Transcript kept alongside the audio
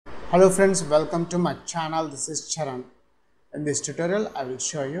Hello friends, welcome to my channel. This is Charan. In this tutorial, I will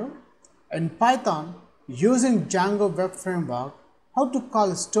show you in Python using Django web framework how to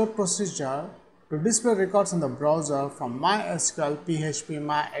call a store procedure to display records in the browser from MySQL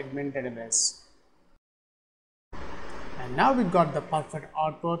phpMyAdmin database. And now we got the perfect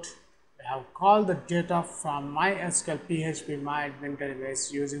output. We have called the data from MySQL phpMyAdmin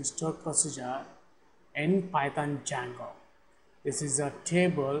database using store procedure in Python Django. This is a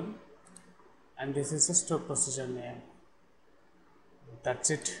table and this is a store procedure name.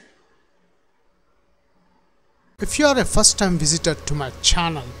 That's it. If you are a first time visitor to my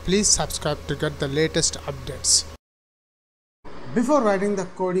channel, please subscribe to get the latest updates. Before writing the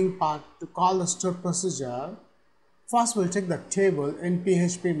coding part to call the store procedure, first we'll check the table in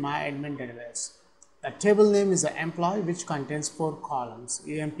phpMyAdmin database. The table name is the employee, which contains 4 columns: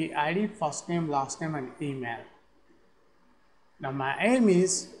 emp id, first name, last name and email. Now my aim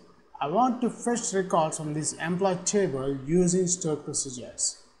is I want to fetch records from this employee table using store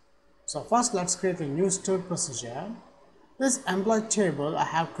procedures. So first let's create a new store procedure. This employee table I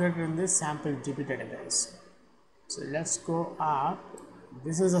have created in this sample.db database. So let's go up.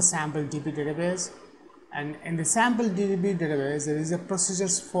 This is a sample.db database, and in the sample.db database there is a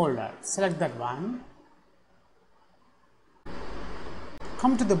procedures folder. Select that one.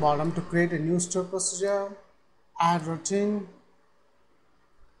 Come to the bottom to create a new store procedure. Add routine.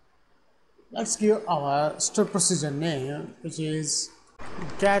 Let's give our store procedure name, which is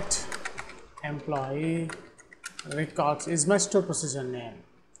get employee records is my store procedure name.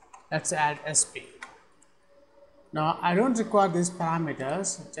 Let's add sp. Now I don't require these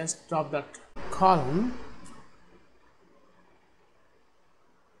parameters, just drop that column.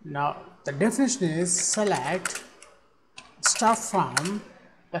 Now the definition is select start from,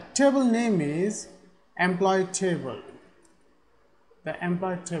 the table name is employee table. The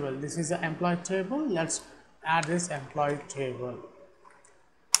employee table, this is the employee table. Let's add this employee table.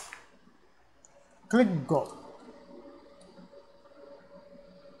 Click go.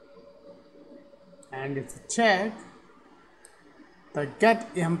 And if you check, the get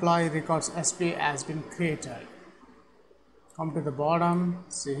employee records sp has been created. Come to the bottom,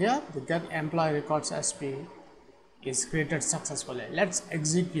 see here, the get employee records sp is created successfully. Let's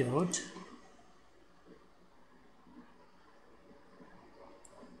execute.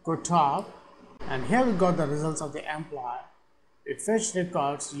 Go top, and here we got the results of the employee. We fetch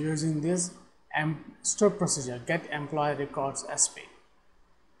records using this store procedure get employee records sp.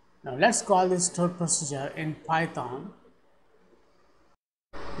 Now let's call this store procedure in Python.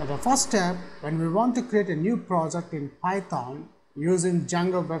 Now the first step, when we want to create a new project in Python using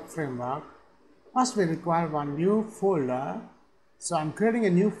Django web framework, first we require one new folder. So I'm creating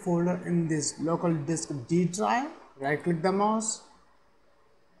a new folder in this local disk D drive. Right click the mouse,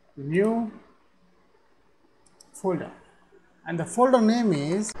 new folder, and the folder name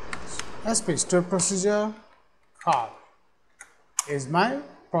is sp store procedure call is my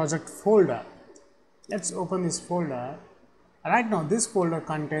project folder. Let's open this folder. Right now this folder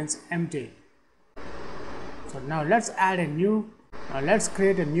contains empty. So now let's add a new, let's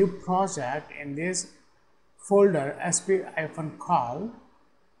create a new project in this folder sp-call.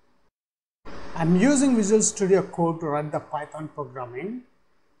 I'm using Visual Studio Code to run the Python programming.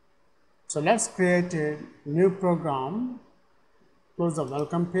 So let's create a new program. Close the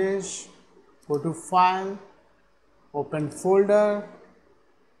welcome page, go to file, open folder.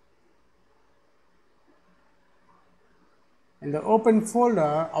 In the open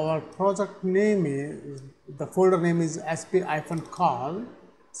folder, our project name is, the folder name is sp-call,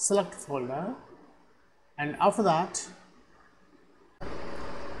 select folder, and after that,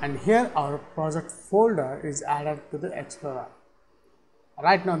 and here our project folder is added to the Explorer.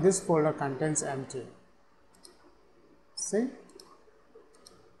 Right now this folder contains empty. See?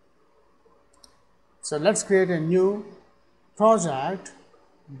 So let's create a new project.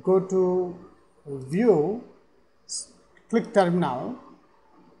 Go to view, click terminal.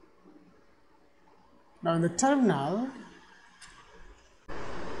 Now in the terminal,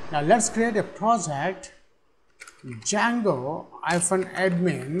 now let's create a project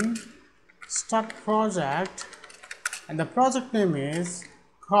django-admin start project, and the project name is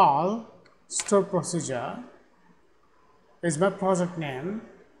call store procedure is my project name.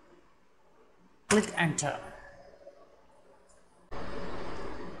 Click enter,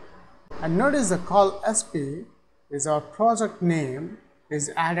 and notice the call sp is our project name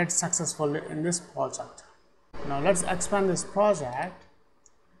is added successfully in this project. Now let's expand this project.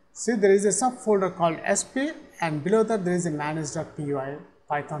 See, there is a subfolder called sp, and below that there is a manage.py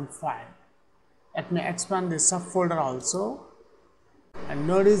Python file. Let me expand this subfolder also. And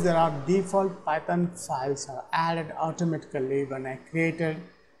notice there are default Python files are added automatically when I created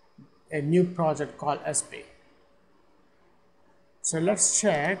a new project called SP. So let's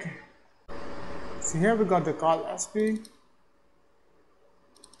check. So here we got the call SP.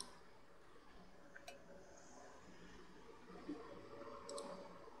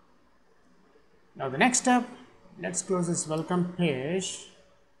 Now the next step, let's close this welcome page.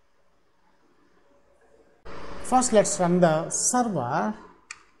 First let's run the server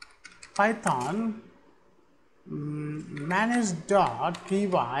Python manage.py.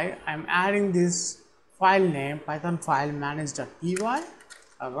 I'm adding this file name Python file manage.py.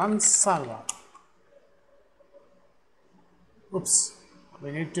 Run server. Oops,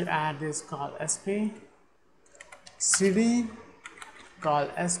 we need to add this call sp cd call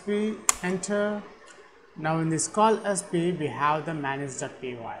sp, enter. Now in this call sp we have the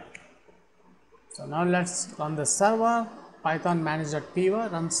manage.py. So now let's run the server Python manage.py,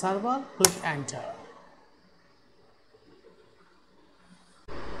 run server, click enter.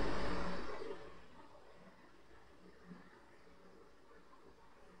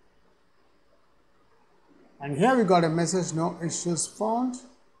 And here we got a message, no issues found,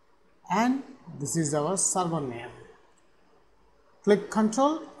 and this is our server name. Click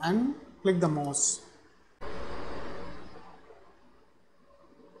Control and click the mouse.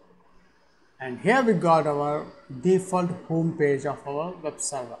 And here we got our default home page of our web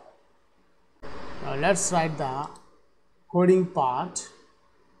server. Now let's write the coding part.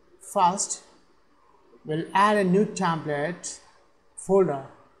 First, we'll add a new template folder.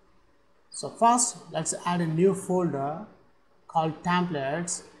 So first, let's add a new folder called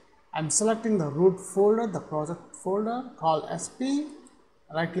templates. I'm selecting the root folder, the project folder called sp.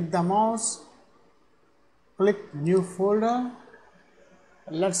 Right click the mouse, click new folder.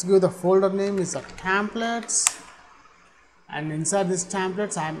 Let's give the folder name is a templates, and inside this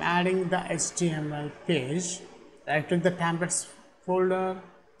templates I'm adding the HTML page. Right click the templates folder,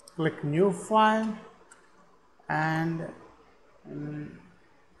 click new file, and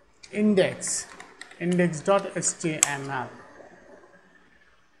index.html.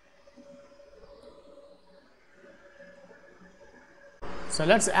 So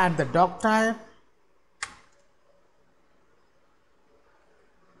let's add the doc type.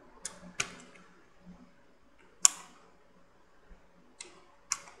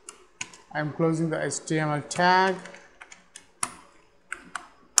 I'm closing the HTML tag.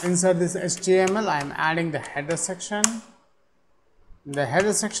 Inside this HTML I'm adding the header section. In the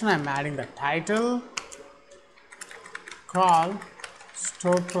header section I'm adding the title, call,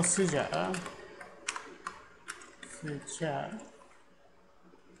 store procedure,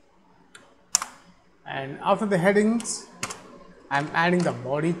 and after the headings I'm adding the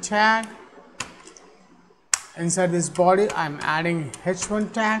body tag. Inside this body I'm adding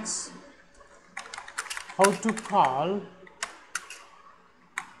h1 tags, how to call,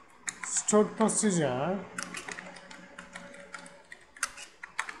 store procedure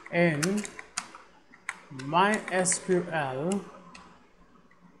in MySQL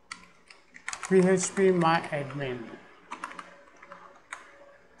phpMyAdmin.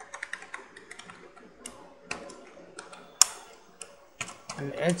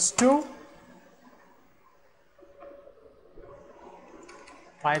 And h2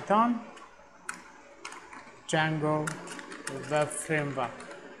 Python Django web framework.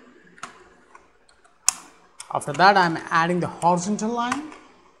 After that I'm adding the horizontal line.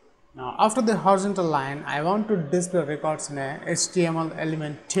 Now after the horizontal line I want to display records in a HTML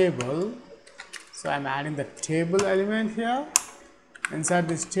element table. So I'm adding the table element here. Inside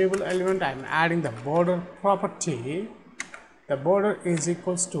this table element I'm adding the border property. The border is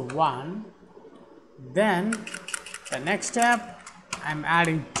equals to 1. Then the next step I'm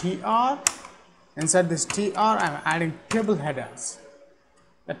adding tr. Inside this tr I'm adding table headers.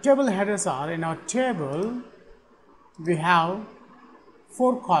 The table headers are, in our table we have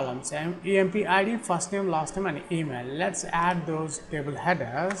 4 columns, emp id, first name, last name, and email. Let's add those table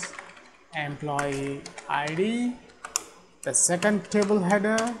headers. Employee id. The second table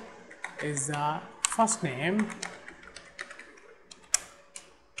header is the first name.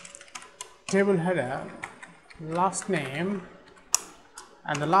 Table header, last name,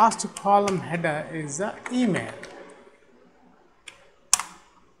 and the last column header is the email.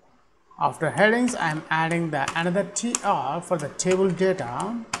 After headings I am adding the another tr for the table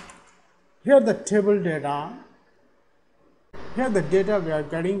data. Here the data we are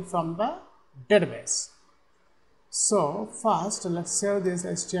getting from the database. So first let's save this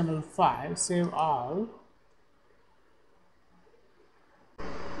HTML file, save all.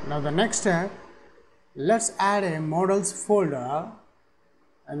 Now the next step, let's add a models folder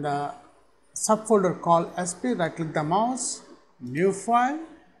and the subfolder called sp, right click the mouse, new file,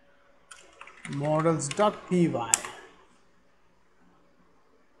 models.py,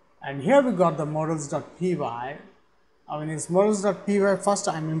 and here we got the models.py. Now in this models.py, first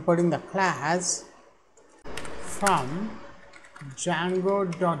I am importing the class from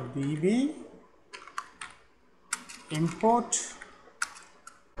django.db, import.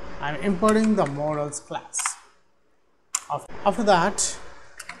 I am importing the models class. After that,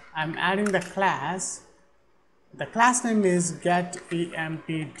 I am adding the class. The class name is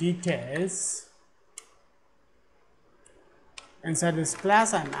getEmpDetails. Inside this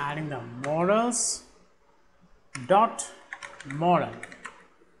class, I am adding the models.model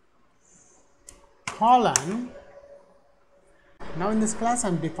colon. Now in this class, I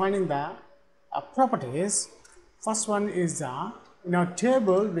am defining the properties. First one is in our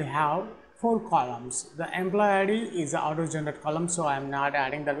table we have 4 columns. The employee ID is the auto-generated column, so I am not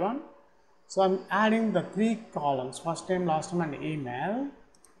adding that one. So I am adding the 3 columns: first name, last name, and email.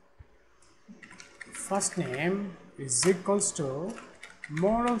 First name is equals to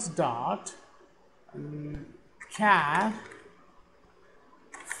models dot char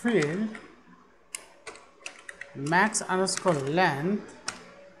field max underscore length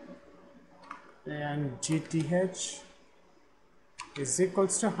and gth is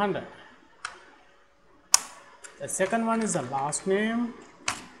equals to 100. The second one is the last name.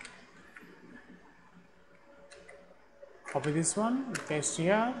 Copy this one, paste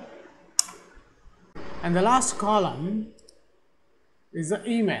here. And the last column is the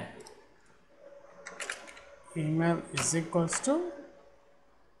email. Email is equals to,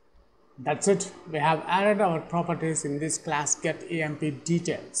 that's it. We have added our properties in this class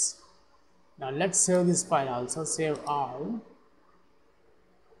getEmpDetails. Now let's save this file also, save all.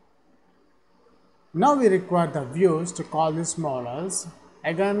 Now we require the views to call these models.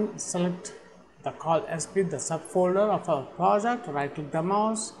 Again, select the call sp, the subfolder of our project, right click the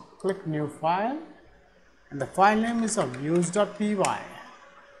mouse, click new file, and the file name is views.py.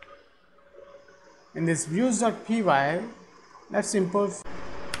 In this views.py, let's import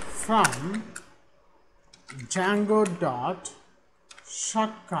from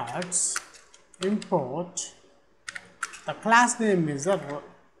django.shortcuts import. The class name is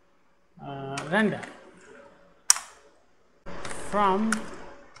render. From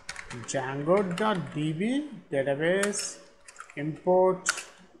django.db database import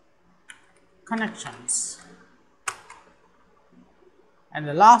connections. And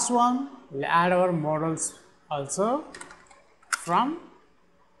the last one, we'll add our models also. From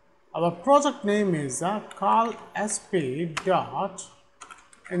our project name is call sp dot,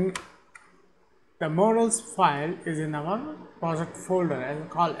 in the models file is in our project folder as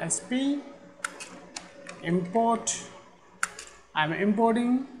call sp import. I am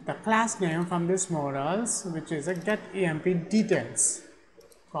importing the class name from this models, which is a getEmpDetails.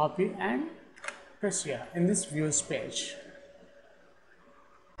 Copy and paste here in this views page.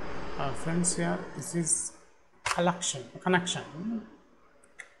 Friends, here this is connection.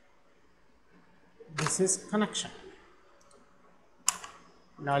 This is connection.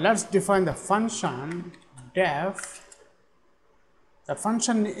 Now let's define the function def. The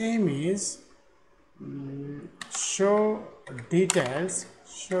function name is show details.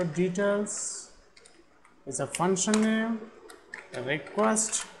 Show details is a function name. The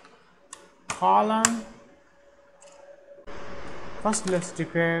request colon. First, let's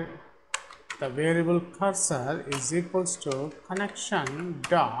declare the variable cursor is equals to connection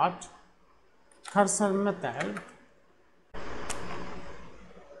dot cursor method.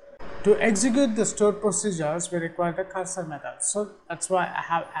 To execute the stored procedures, we require the cursor method. So that's why I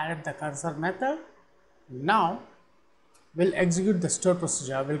have added the cursor method. Now we'll execute the stored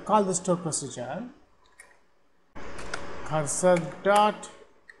procedure. We'll call the stored procedure cursor dot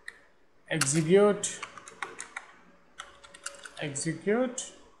execute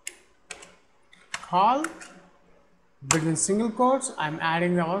call between single quotes. I'm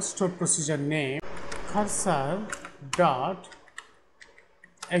adding our stored procedure name cursor dot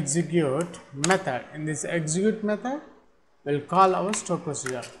execute method. In this execute method, we'll call our stored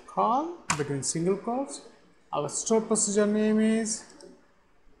procedure. Call between single quotes. Our stored procedure name is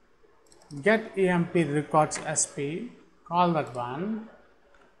getEmpRecords sp. Call that one.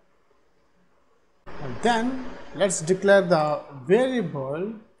 And then let's declare the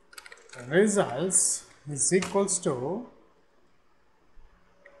variable results is equals to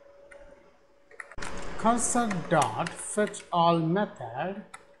cursor dot fetch all method.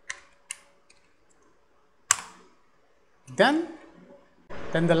 Then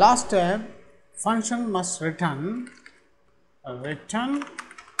the last step, function must return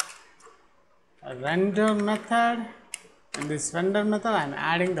a render method. In this render method, I am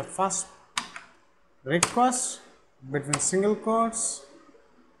adding the first request between single quotes.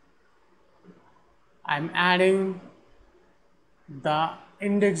 I am adding the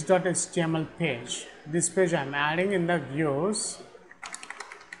index.html page. This page I am adding in the views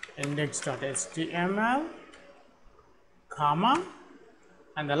index.html, comma,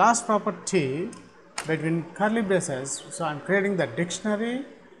 and the last property between curly braces. So I am creating the dictionary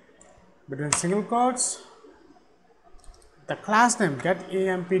between single quotes, the class name get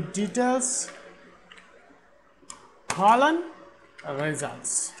emp details, colon,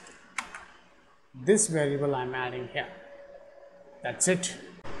 results. This variable I am adding here. That's it.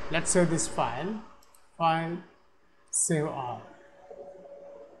 Let's save this file. File, save all.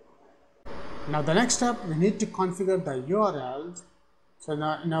 Now the next step, we need to configure the URLs. So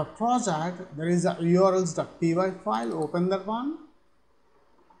now in our project, there is a urls.py file. Open that one.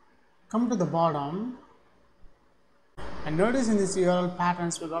 Come to the bottom. And notice in this URL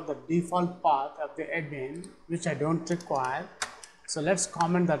patterns, we got the default path of the admin, which I don't require. So let's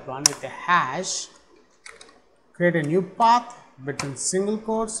comment that one with a hash. Create a new path between single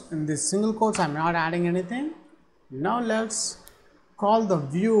quotes. In this single quotes, I'm not adding anything. Now let's call the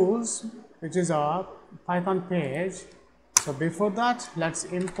views, which is our Python page. So before that, let's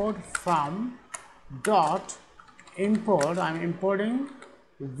import from dot import. I'm importing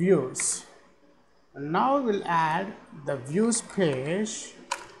views. And now we'll add the views page.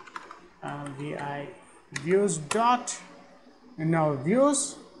 Vi views dot. In our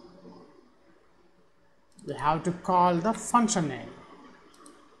views, we have to call the function name.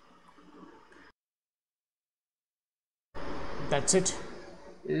 That's it.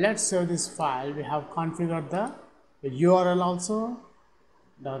 Let's save this file. We have configured the URL also.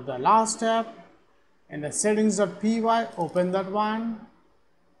 The last step, in the settings.py, open that one.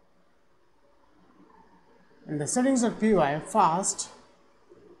 In the settings.py, first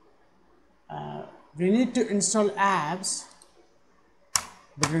we need to install apps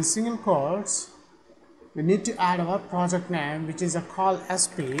between single quotes. We need to add our project name, which is a call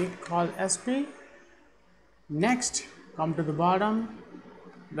sp. Next, come to the bottom.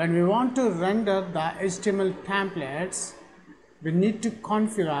 When we want to render the HTML templates, we need to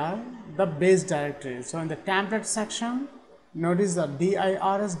configure the base directory. So in the template section, notice the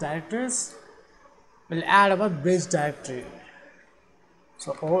dirs directories. We'll add our base directory.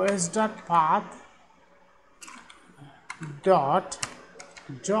 So os.path dot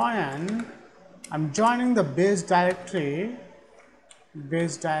join. I'm joining the base directory.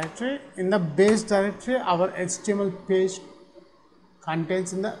 In the base directory, our HTML page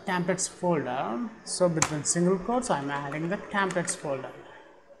contains in the templates folder. So between single quotes, I'm adding the templates folder,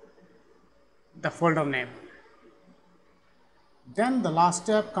 the folder name. Then the last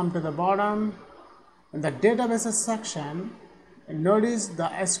step, come to the bottom. In the databases section, notice the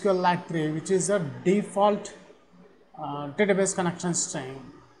SQLite 3, which is a default database connection string.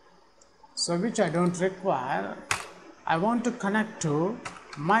 So which I don't require. I want to connect to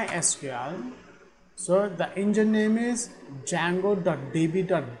MySQL. So the engine name is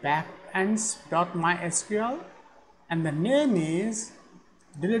django.db.backends.mysql, and the name is,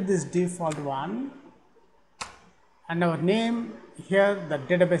 delete this default one, and our name here, the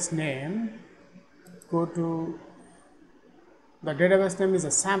database name, go to the database name is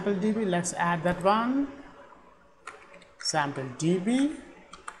a sample DB. Let's add that one, sample DB.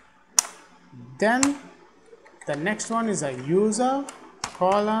 Then the next one is a user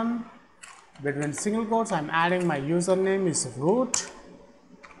colon, between single quotes I'm adding my username is root.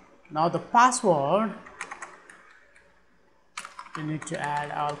 Now the password, you need to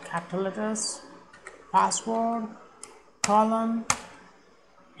add all capital letters, password colon.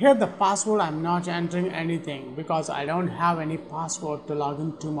 Here the password I'm not entering anything because I don't have any password to log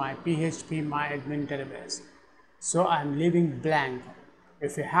into my phpMyAdmin database. So I'm leaving blank.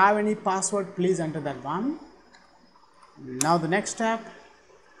 If you have any password, please enter that one. Now the next step,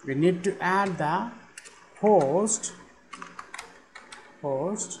 we need to add the host.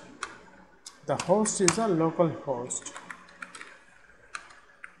 The host is a local host,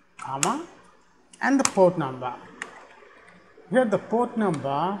 comma, and the port number. Here the port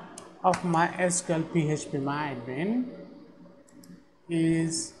number of MySQL phpMyAdmin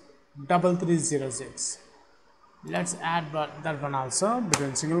is 3306. Let's add that one also.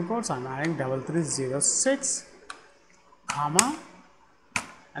 Between single quotes, I'm adding 3306, comma,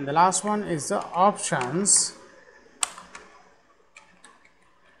 and the last one is the options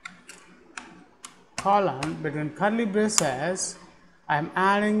colon. Between curly braces, I'm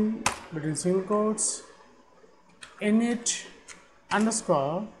adding between single quotes init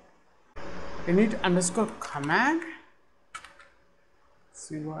underscore init underscore command,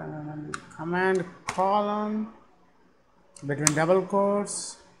 command colon, between double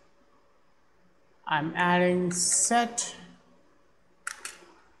quotes, I'm adding set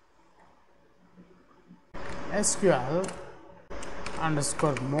SQL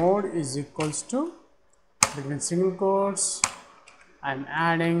underscore mode is equals to, between single quotes, I'm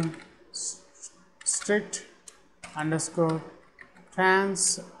adding strict underscore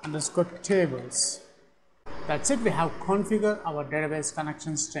trans underscore tables. That's it. We have configured our database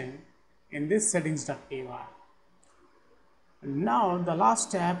connection string in this settings.py. Now the last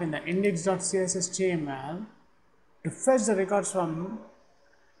step in the index.cshtml, to fetch the records from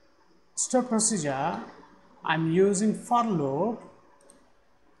store procedure, I'm using for loop.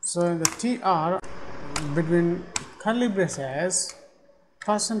 So in the tr, between curly braces,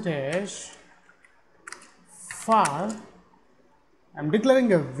 percentage for, I'm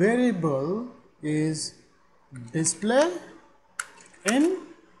declaring a variable is display in,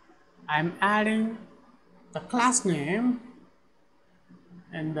 I'm adding the class name,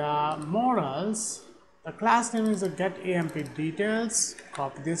 and the models, the class name is a get emp details,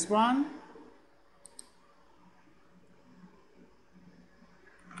 copy this one,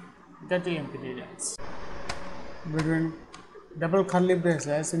 get emp details, between double curly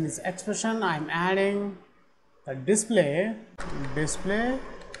braces, in this expression I'm adding the display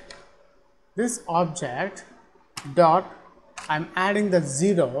this object dot, I'm adding the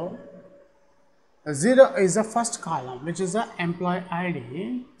 0. The 0 is the first column, which is the employee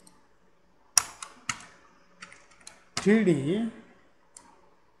ID, td,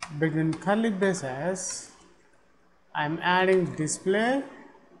 between curly braces, I'm adding display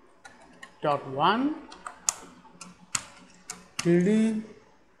dot 1, td,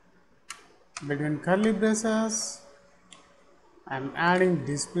 between curly braces, I'm adding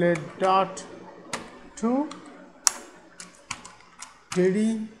display dot 2,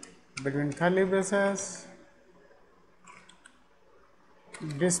 td, between curly braces,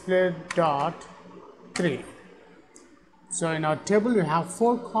 display dot 3. So in our table we have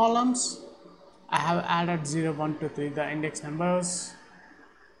 4 columns. I have added 0, 1, 2, 3, the index numbers.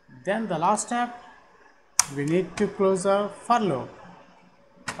 Then the last step, we need to close the for loop,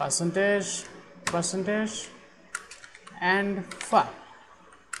 percentage and for.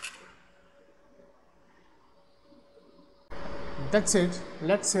 That's it.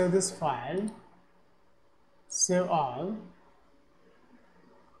 Let's save this file, save all.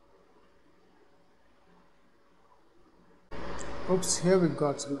 Oops, here we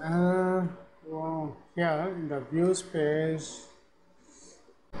got some error. Wow. Here in the views page,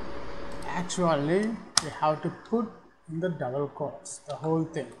 actually we have to put in the double quotes the whole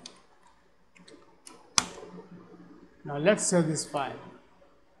thing. Now let's save this file.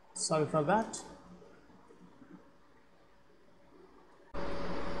 Sorry for that.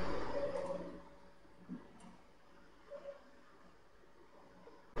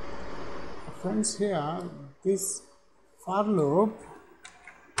 Friends, here this for loop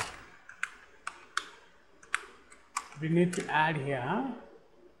we need to add here,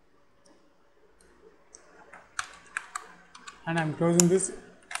 and I'm closing this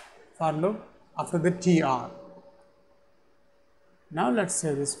for loop after the tr. Now let's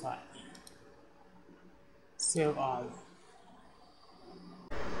save this file, save all.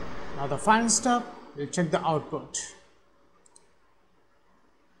 Now the final step, we'll check the output.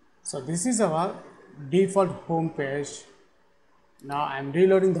 So this is our default home page. Now I'm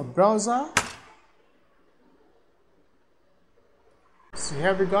reloading the browser. So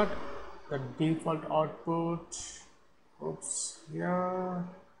here we got the default output. Oops, here.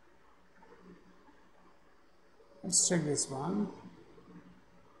 Let's check this one.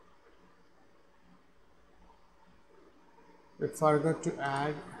 We forgot to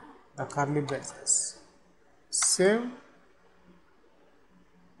add the curly braces. Save.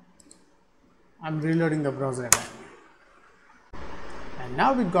 I'm reloading the browser again. And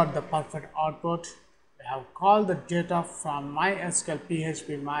now we got the perfect output. We have called the data from MySQL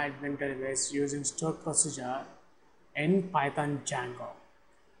phpMyAdmin database using store procedure in Python Django.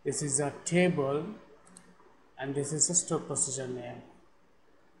 This is a table and this is a store procedure name.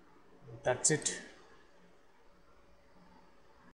 That's it.